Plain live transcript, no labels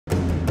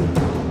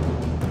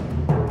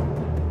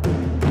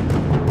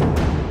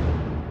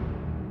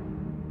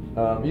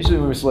Usually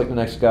when we select the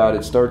next god,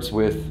 it starts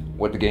with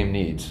what the game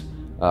needs.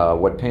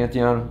 What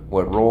pantheon,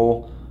 what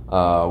role,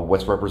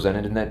 what's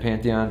represented in that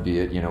pantheon, be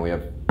it, we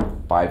have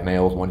 5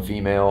 males, 1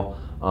 female,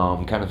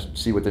 kind of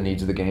see what the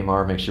needs of the game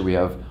are, make sure we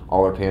have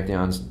all our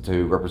pantheons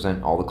to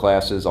represent all the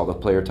classes, all the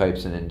player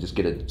types, and then just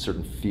get a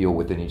certain feel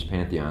within each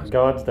pantheon.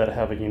 Gods that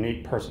have a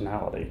unique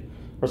personality,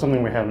 or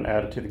something we haven't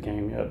added to the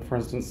game yet. For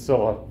instance,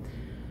 Scylla,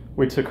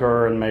 we took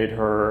her and made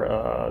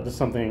her just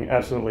something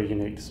absolutely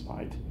unique to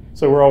SMITE.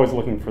 So we're always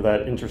looking for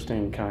that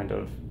interesting kind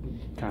of.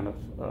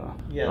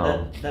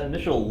 Yeah, that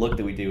initial look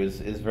that we do is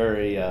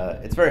very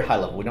it's very high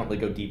level. We don't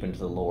really go deep into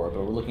the lore,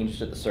 but we're looking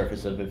just at the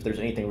surface of if there's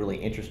anything really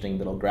interesting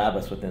that'll grab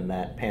us within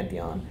that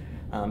pantheon.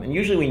 And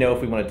usually we know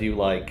if we want to do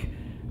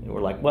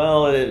we're like,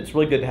 well, it's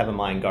really good to have a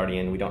Mind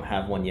Guardian. We don't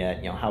have one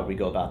yet. How would we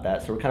go about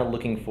that? So we're kind of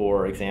looking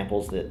for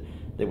examples that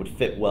would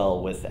fit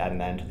well with adding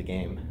that into the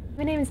game.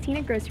 My name is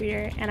Tina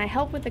Grossreader, and I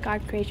help with the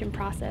god creation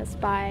process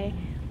by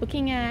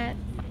looking at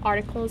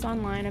articles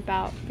online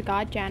about the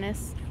god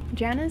Janus.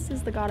 Janus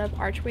is the god of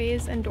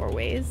archways and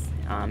doorways.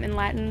 In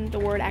Latin, the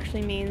word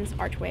actually means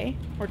archway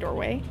or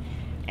doorway.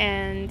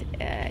 And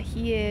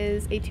he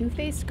is a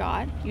two-faced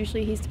god.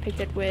 Usually he's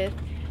depicted with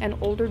an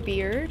older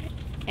beard,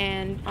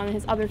 and on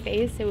his other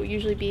face it would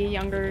usually be a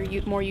younger,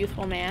 more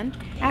youthful man.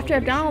 After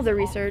I've done all the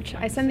research,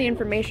 I send the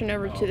information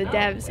over to the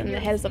devs and the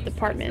heads of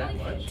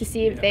department to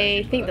see if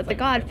they think that the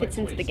god fits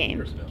into the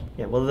game.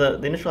 Yeah, well,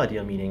 the initial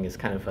idea meeting is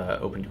kind of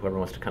open to whoever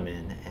wants to come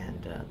in,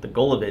 and the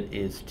goal of it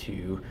is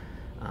to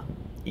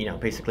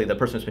basically the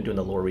person who's been doing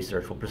the lore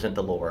research will present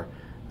the lore,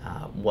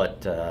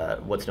 what's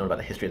known about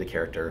the history of the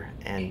character,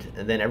 and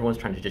then everyone's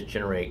trying to just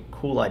generate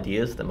cool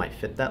ideas that might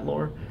fit that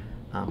lore.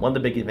 One of the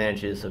big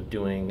advantages of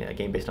doing a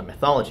game based on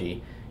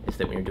mythology is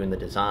that when you're doing the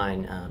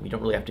design, you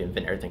don't really have to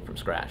invent everything from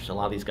scratch. So a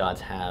lot of these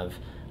gods have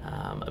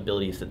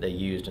abilities that they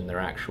used in their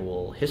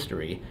actual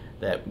history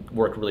that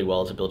work really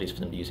well as abilities for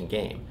them to use in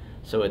game.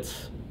 So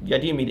the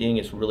idea meeting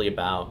is really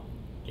about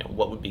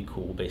what would be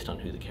cool based on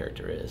who the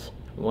character is.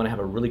 We want to have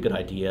a really good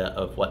idea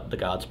of what the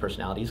god's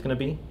personality is going to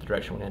be, the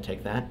direction we're going to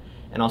take that,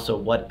 and also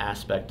what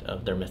aspect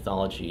of their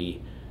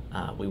mythology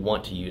we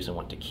want to use and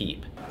want to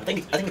keep. I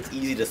think it's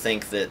easy to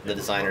think that the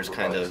designer's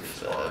kind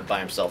of by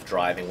himself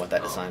driving what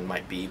that design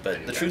might be,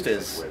 but the truth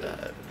is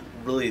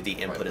really the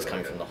input is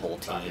coming from the whole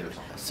team.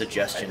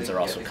 Suggestions are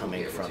also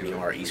coming from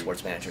our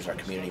esports managers, our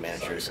community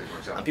managers,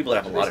 people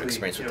that have a lot of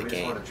experience with the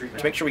game,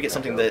 to make sure we get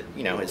something that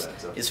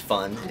is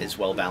fun, is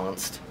well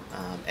balanced,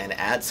 and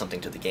adds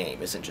something to the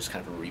game, isn't just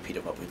kind of a repeat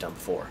of what we've done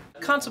before.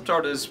 Concept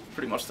art is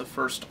pretty much the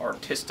first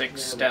artistic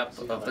step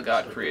of the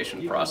god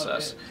creation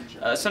process.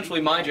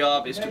 Essentially my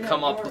job is to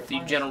come up with the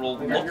general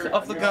look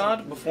of the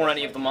god before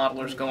any of the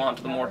modelers go on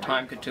to the more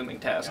time-consuming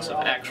tasks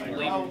of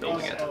actually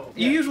building it.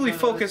 You usually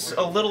focus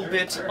a little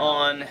bit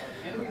on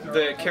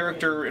the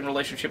character in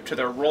relationship to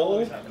their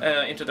role,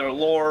 into their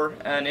lore,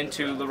 and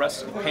into the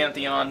rest of the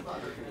pantheon.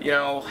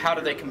 How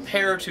do they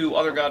compare to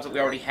other gods that we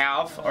already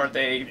have? Are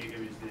they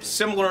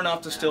similar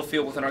enough to still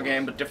feel within our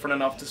game, but different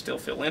enough to still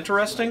feel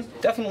interesting?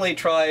 Definitely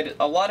tried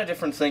a lot of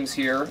different things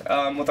here.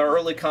 With our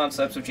early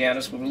concepts of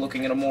Janus, we were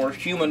looking at a more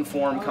human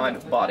form kind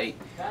of body.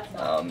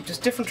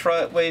 Just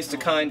different ways to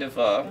kind of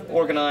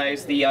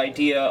organize the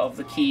idea of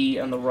the key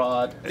and the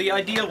rod. The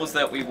idea was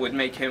that we would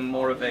make him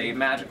more of a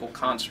magical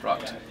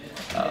construct.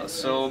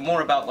 So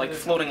more about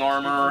floating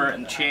armor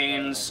and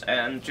chains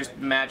and just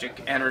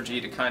magic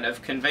energy to kind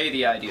of convey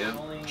the idea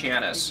of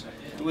Janus.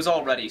 It was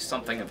already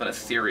something of an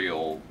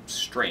ethereal,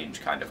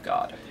 strange kind of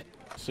god.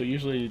 So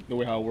usually the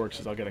way how it works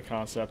is I'll get a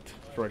concept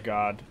for a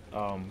god,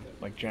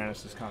 like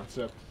Janus's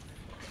concept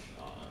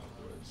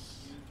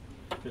was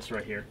this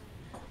right here.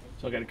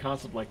 So I'll get a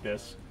concept like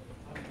this,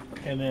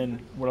 and then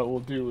what we'll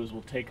do is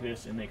we'll take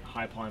this and make a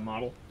high poly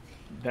model.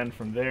 Then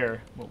from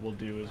there, what we'll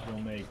do is we'll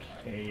make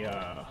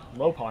a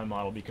low poly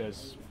model,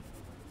 because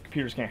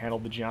computers can't handle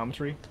the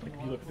geometry. Like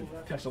if you look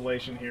at the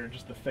tessellation here,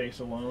 just the face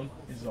alone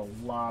is a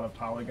lot of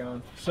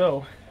polygons.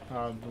 So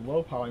the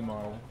low poly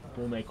model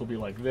we'll make will be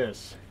like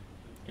this,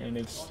 and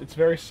it's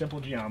very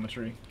simple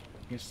geometry.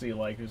 You can see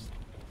there's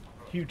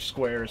huge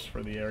squares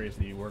for the areas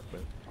that you work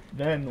with.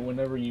 Then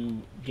whenever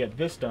you get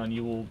this done,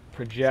 you will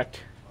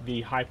project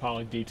the high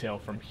poly detail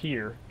from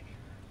here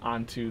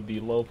onto the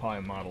low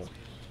poly model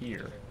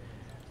here.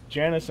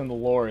 Janus in the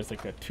lore is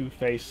like a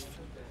two-faced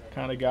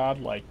kind of god,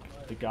 like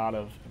the god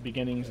of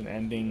beginnings and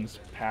endings,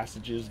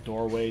 passages,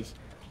 doorways.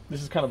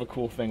 This is kind of a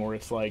cool thing where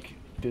it's like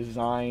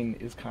design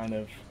is kind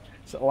of,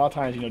 so a lot of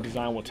times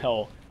design will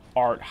tell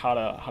art how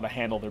to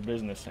handle their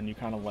business, and you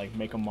kind of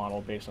make a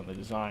model based on the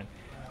design.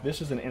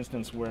 This is an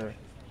instance where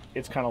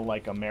it's kind of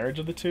like a marriage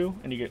of the two,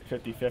 and you get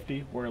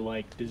 50-50,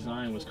 where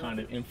design was kind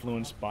of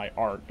influenced by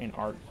art, and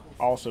art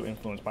also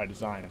influenced by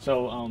design.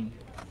 So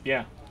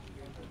yeah,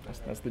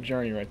 that's the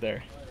journey right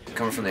there.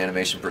 Coming from the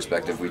animation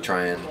perspective, we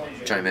try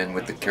and chime in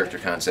with the character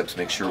concepts,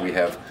 make sure we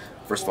have,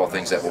 first of all,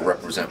 things that will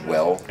represent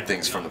well,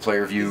 things from the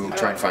player view,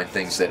 try and find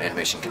things that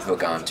animation can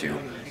hook onto.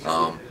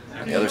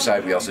 On the other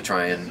side, we also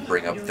try and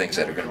bring up things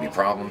that are going to be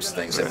problems,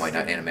 things that might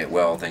not animate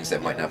well, things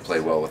that might not play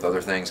well with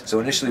other things. So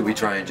initially we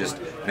try and just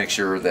make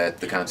sure that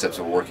the concepts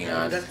we're working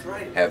on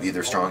have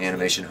either strong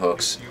animation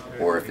hooks,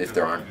 or if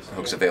there aren't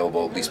hooks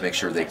available, at least make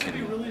sure they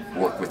can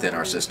work within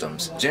our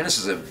systems.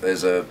 Janus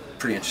is a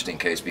pretty interesting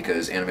case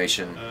because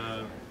animation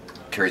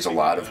carries a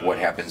lot of what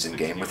happens in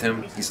game with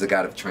him. He's the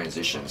god of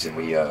transitions, and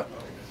we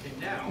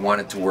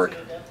wanted to work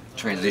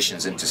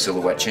transitions into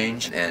silhouette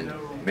change and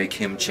make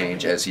him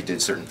change as he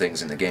did certain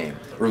things in the game.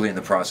 Early in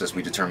the process,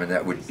 we determined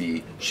that would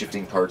be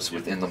shifting parts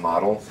within the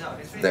model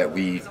that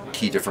we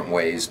key different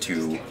ways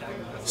to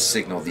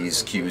signal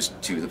these cues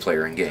to the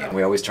player in game.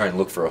 We always try and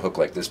look for a hook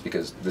like this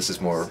because this is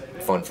more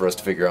fun for us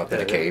to figure out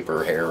than a cape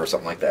or hair or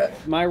something like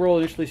that. My role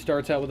initially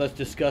starts out with us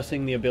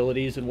discussing the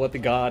abilities and what the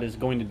god is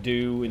going to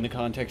do in the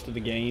context of the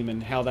game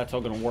and how that's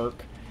all going to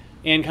work,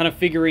 and kind of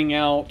figuring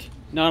out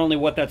not only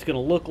what that's going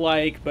to look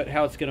like, but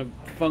how it's going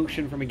to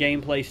function from a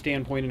gameplay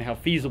standpoint and how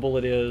feasible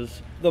it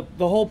is. The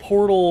whole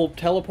portal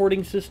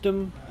teleporting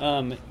system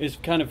is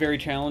kind of very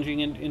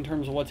challenging in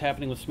terms of what's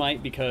happening with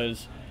SMITE,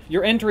 because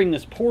you're entering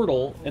this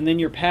portal and then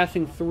you're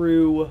passing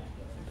through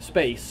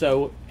space.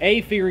 So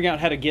figuring out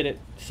how to get it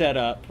set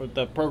up, with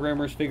the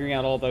programmers figuring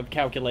out all the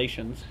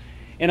calculations,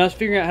 and us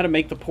figuring out how to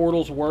make the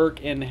portals work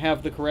and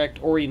have the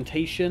correct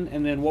orientation,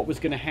 and then what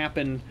was going to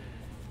happen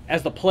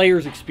as the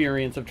player's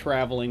experience of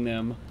traveling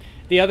them.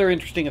 The other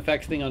interesting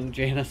effects thing on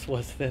Janus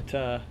was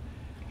that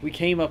we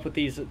came up with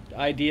these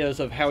ideas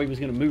of how he was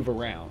going to move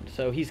around.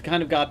 So he's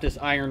kind of got this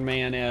Iron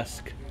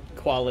Man-esque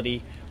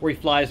quality where he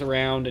flies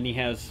around and he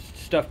has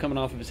stuff coming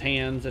off of his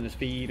hands and his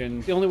feet.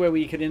 And the only way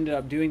we could end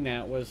up doing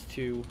that was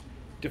to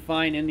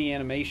define in the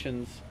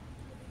animations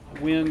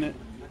when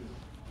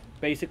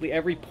basically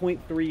every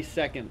 0.3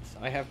 seconds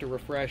I have to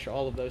refresh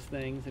all of those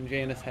things. And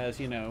Janus has,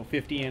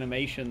 50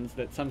 animations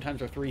that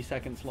sometimes are 3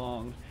 seconds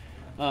long.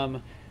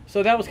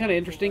 So that was kind of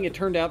interesting. It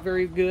turned out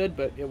very good,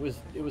 but it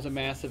was a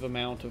massive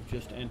amount of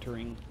just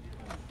entering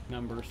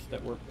numbers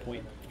that were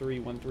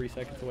 0.313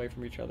 seconds away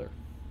from each other.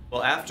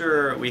 Well,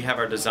 after we have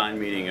our design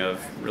meeting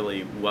of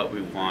really what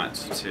we want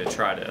to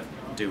try to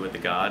do with the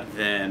god,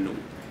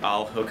 then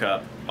I'll hook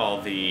up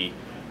all the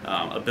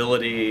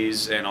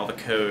abilities and all the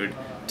code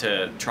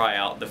to try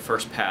out the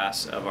first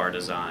pass of our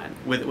design.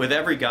 With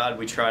every god,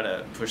 we try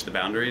to push the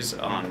boundaries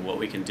on what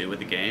we can do with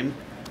the game.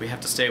 We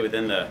have to stay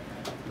within the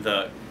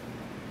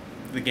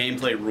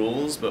gameplay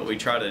rules, but we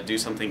try to do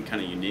something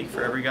kind of unique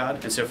for every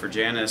god. And so for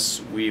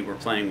Janus, we were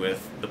playing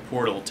with the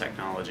portal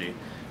technology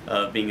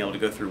of being able to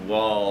go through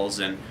walls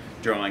and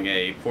drawing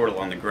a portal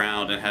on the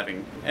ground and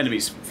having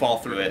enemies fall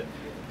through it.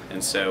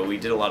 And so we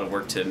did a lot of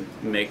work to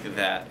make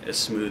that as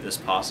smooth as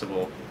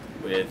possible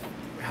with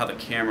how the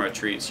camera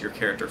treats your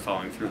character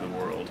falling through the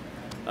world.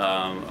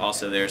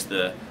 Also, there's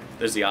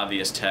the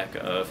obvious tech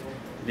of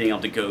being able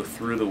to go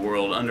through the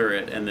world under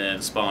it and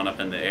then spawn up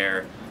in the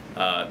air.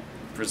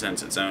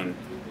 Presents its own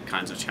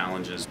kinds of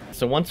challenges.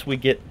 So once we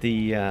get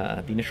the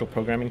initial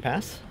programming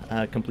pass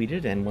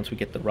completed, and once we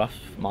get the rough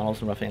models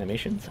and rough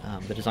animations,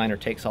 the designer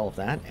takes all of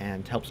that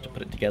and helps to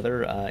put it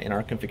together in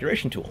our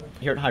configuration tool.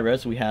 Here at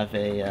Hi-Res, we have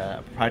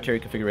a proprietary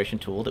configuration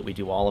tool that we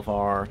do all of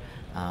our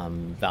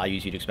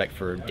values you'd expect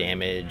for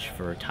damage,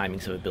 for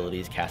timings of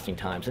abilities, casting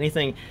times,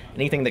 anything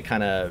that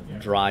kind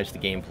of drives the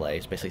gameplay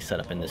is basically set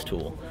up in this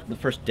tool. The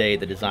first day,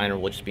 the designer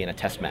will just be in a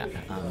test map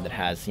that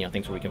has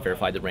things where we can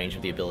verify the range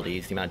of the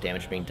abilities, the amount of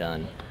damage being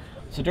done.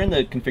 So during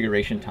the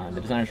configuration time,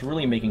 the designer's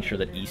really making sure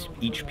that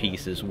each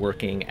piece is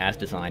working as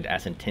designed,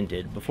 as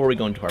intended, before we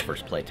go into our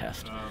first play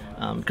test.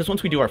 Because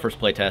once we do our first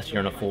play test,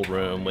 you're in a full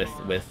room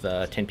with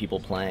 10 people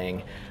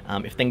playing.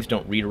 If things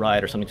don't read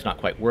right or something's not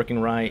quite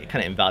working right, it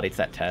kind of invalidates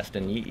that test,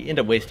 and you end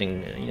up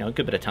wasting a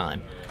good bit of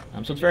time.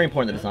 So it's very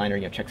important the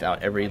designer checks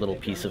out every little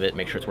piece of it,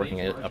 make sure it's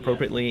working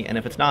appropriately, and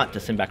if it's not, to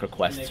send back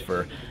requests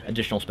for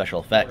additional special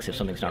effects if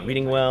something's not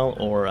reading well,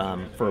 or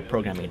for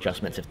programming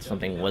adjustments if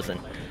something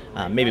wasn't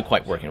maybe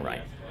quite working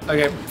right.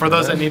 Okay, for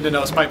those that need to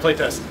know, SMITE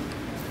playtest.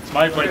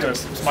 SMITE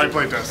playtest. SMITE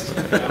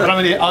playtest. But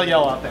I'll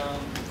yell out there.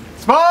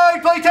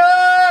 SMITE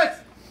playtest!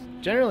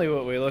 Generally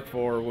what we look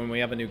for when we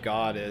have a new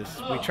god is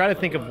we try to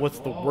think of what's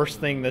the worst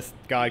thing this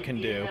god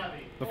can do.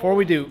 Before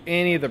we do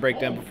any of the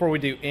breakdown, before we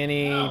do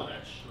any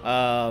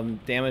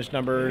damage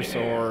numbers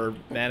or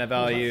mana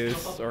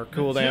values or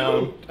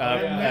cooldown,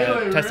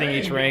 testing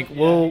each rank, we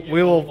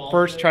will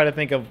first try to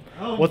think of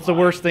what's the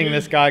worst thing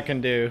this god can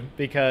do,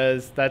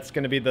 because that's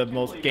going to be the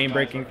most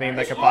game-breaking thing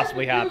that could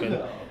possibly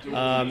happen.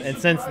 And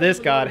since this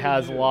god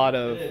has a lot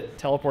of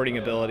teleporting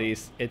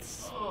abilities,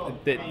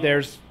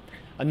 there's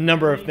a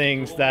number of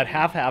things that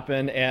have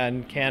happened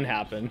and can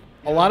happen.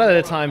 A lot of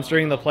the times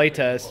during the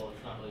playtest,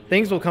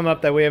 things will come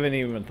up that we haven't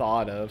even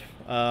thought of.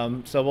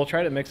 So we'll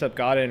try to mix up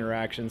god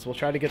interactions. We'll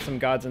try to get some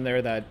gods in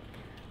there that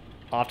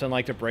often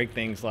like to break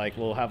things, like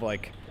we'll have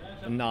like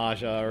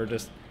nausea, or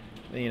just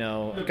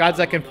gods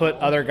that can put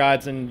other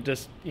gods in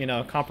just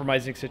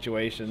compromising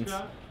situations.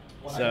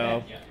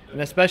 So,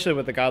 and especially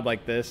with a god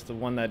like this, the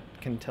one that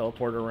can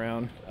teleport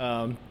around,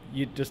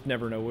 you just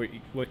never know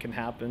what can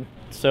happen.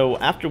 So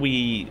after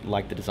we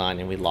like the design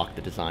and we lock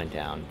the design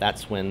down,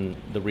 that's when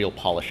the real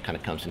polish kind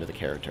of comes into the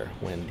character.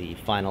 When the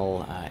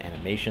final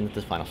animations,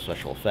 the final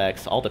special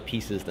effects, all the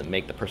pieces that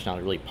make the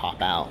personality really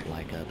pop out,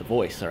 like the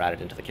voice, are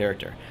added into the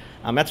character.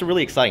 That's a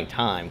really exciting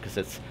time because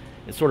it's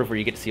sort of where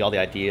you get to see all the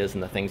ideas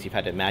and the things you've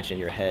had to imagine in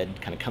your head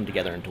kind of come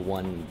together into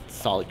one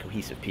solid,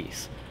 cohesive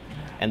piece.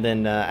 And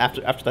then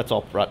after that's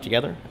all brought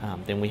together,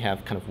 then we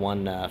have kind of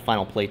one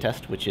final play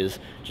test, which is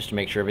just to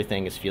make sure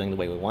everything is feeling the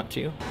way we want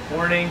to.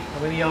 Warning, I'm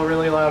going to yell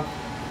really loud.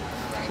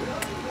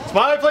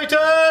 SMITE play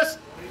test!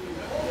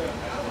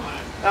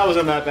 That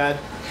wasn't that bad.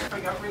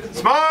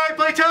 SMITE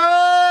play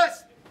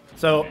test!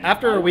 So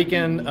after a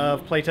weekend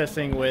of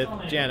playtesting with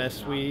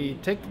Janus, we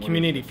take the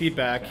community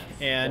feedback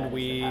and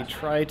we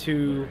try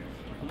to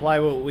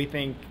apply what we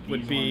think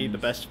would be the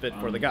best fit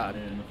for the god.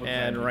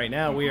 And right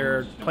now we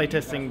are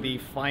playtesting the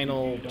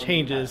final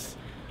changes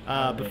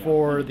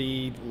before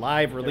the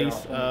live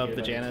release of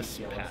the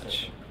Janus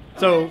patch.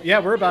 So yeah,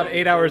 we're about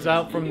 8 hours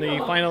out from the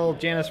final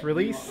Janus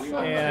release,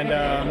 and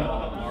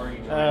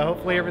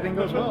hopefully everything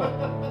goes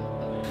well.